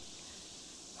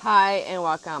Hi and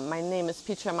welcome. My name is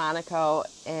Petra Monaco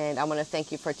and I want to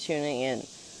thank you for tuning in.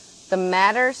 The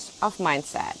matters of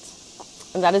mindset.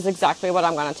 And that is exactly what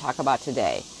I'm going to talk about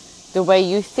today. The way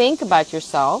you think about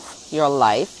yourself, your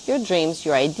life, your dreams,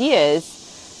 your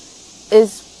ideas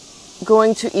is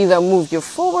going to either move you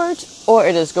forward or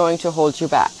it is going to hold you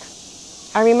back.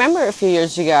 I remember a few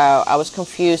years ago, I was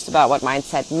confused about what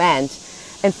mindset meant.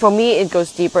 And for me, it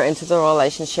goes deeper into the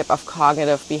relationship of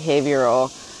cognitive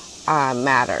behavioral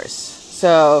matters.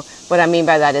 So what I mean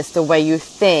by that is the way you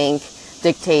think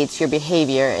dictates your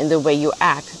behavior and the way you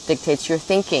act dictates your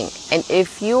thinking. And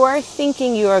if you are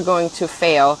thinking you are going to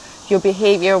fail, your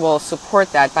behavior will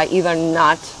support that by either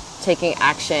not taking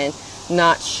action,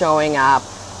 not showing up,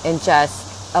 and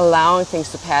just allowing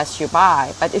things to pass you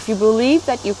by. But if you believe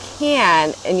that you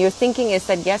can and your thinking is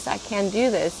that, yes, I can do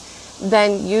this,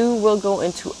 then you will go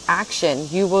into action.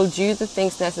 You will do the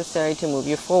things necessary to move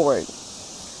you forward.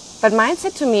 But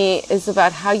mindset to me is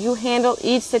about how you handle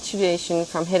each situation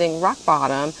from hitting rock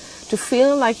bottom to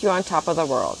feeling like you're on top of the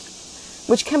world,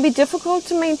 which can be difficult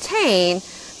to maintain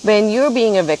when you're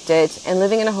being evicted and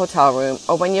living in a hotel room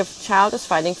or when your child is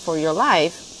fighting for your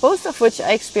life, both of which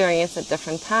I experienced at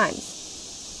different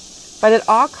times. But it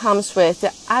all comes with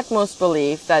the utmost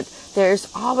belief that there's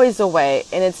always a way,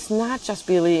 and it's not just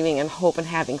believing in hope and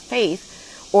having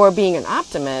faith or being an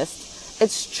optimist.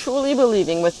 It's truly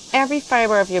believing with every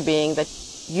fiber of your being that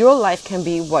your life can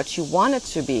be what you want it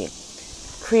to be.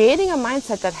 Creating a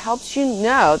mindset that helps you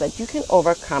know that you can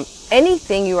overcome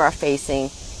anything you are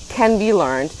facing can be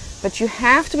learned, but you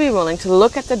have to be willing to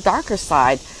look at the darker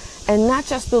side and not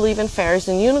just believe in fairies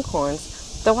and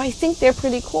unicorns, though I think they're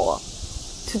pretty cool.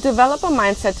 To develop a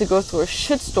mindset to go through a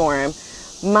shitstorm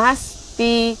must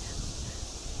be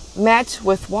met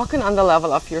with walking on the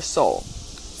level of your soul.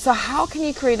 So how can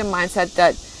you create a mindset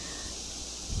that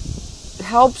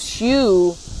helps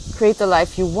you create the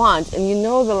life you want and you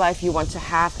know the life you want to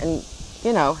have and,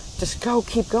 just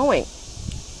keep going?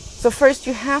 So first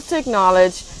you have to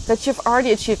acknowledge that you've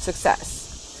already achieved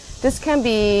success. This can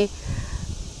be,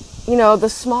 the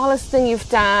smallest thing you've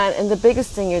done and the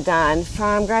biggest thing you've done,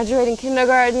 from graduating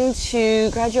kindergarten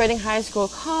to graduating high school,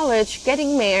 college,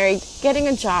 getting married, getting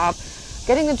a job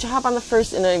on the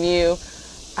first interview,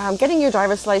 getting your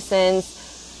driver's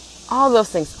license, all those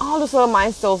things, all those little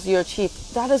milestones you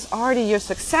achieved, that is already your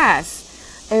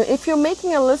success. And if you're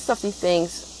making a list of these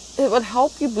things, it would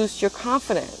help you boost your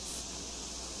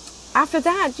confidence. After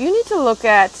that, you need to look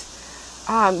at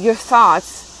your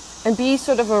thoughts and be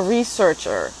sort of a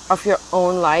researcher of your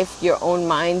own life, your own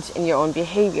mind, and your own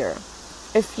behavior.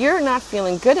 If you're not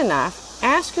feeling good enough,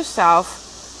 ask yourself,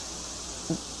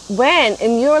 when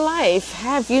in your life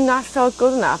have you not felt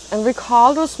good enough, and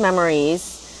recall those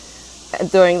memories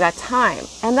during that time,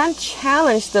 and then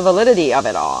challenge the validity of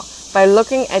it all by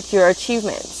looking at your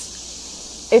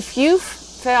achievements. If you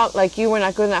felt like you were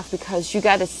not good enough because you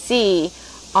got a C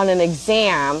on an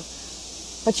exam,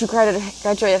 but you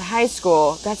graduated high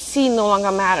school, that C no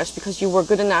longer matters because you were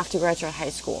good enough to graduate high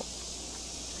school.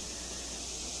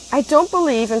 I don't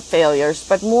believe in failures,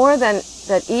 but more than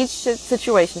that, each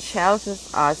situation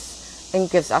challenges us and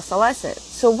gives us a lesson.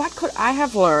 So what could I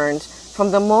have learned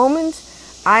from the moment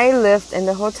I lived in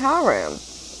the hotel room?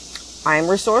 I'm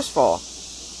resourceful.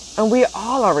 And we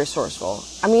all are resourceful.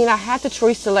 I had the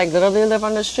choice to literally live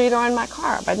on the street or in my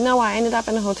car, but no, I ended up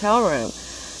in a hotel room.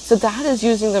 So that is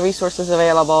using the resources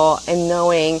available and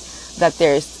knowing that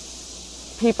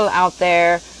there's people out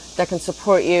there that can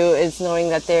support you. Is knowing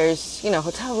that there's,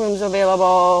 hotel rooms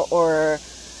available, or,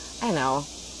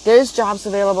 there's jobs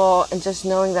available, and just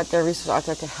knowing that there are resources out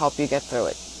there to help you get through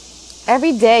it.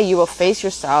 Every day you will face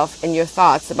yourself and your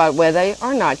thoughts about whether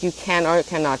or not you can or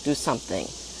cannot do something.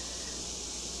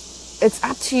 It's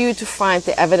up to you to find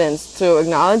the evidence through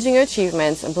acknowledging your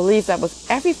achievements and believe that with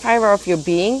every fiber of your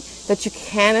being that you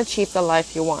can achieve the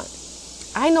life you want.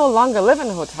 I no longer live in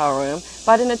a hotel room,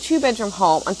 but in a 2-bedroom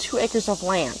home on 2 acres of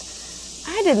land.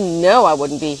 I didn't know I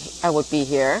would be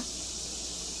here,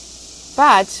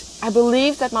 but I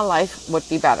believed that my life would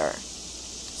be better.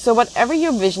 So whatever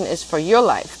your vision is for your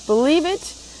life, believe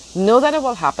it, know that it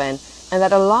will happen, and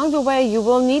that along the way you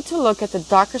will need to look at the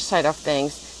darker side of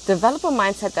things, develop a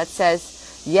mindset that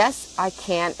says, yes, I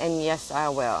can, and yes, I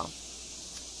will.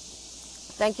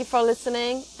 Thank you for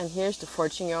listening, and here's to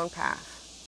forging your own path.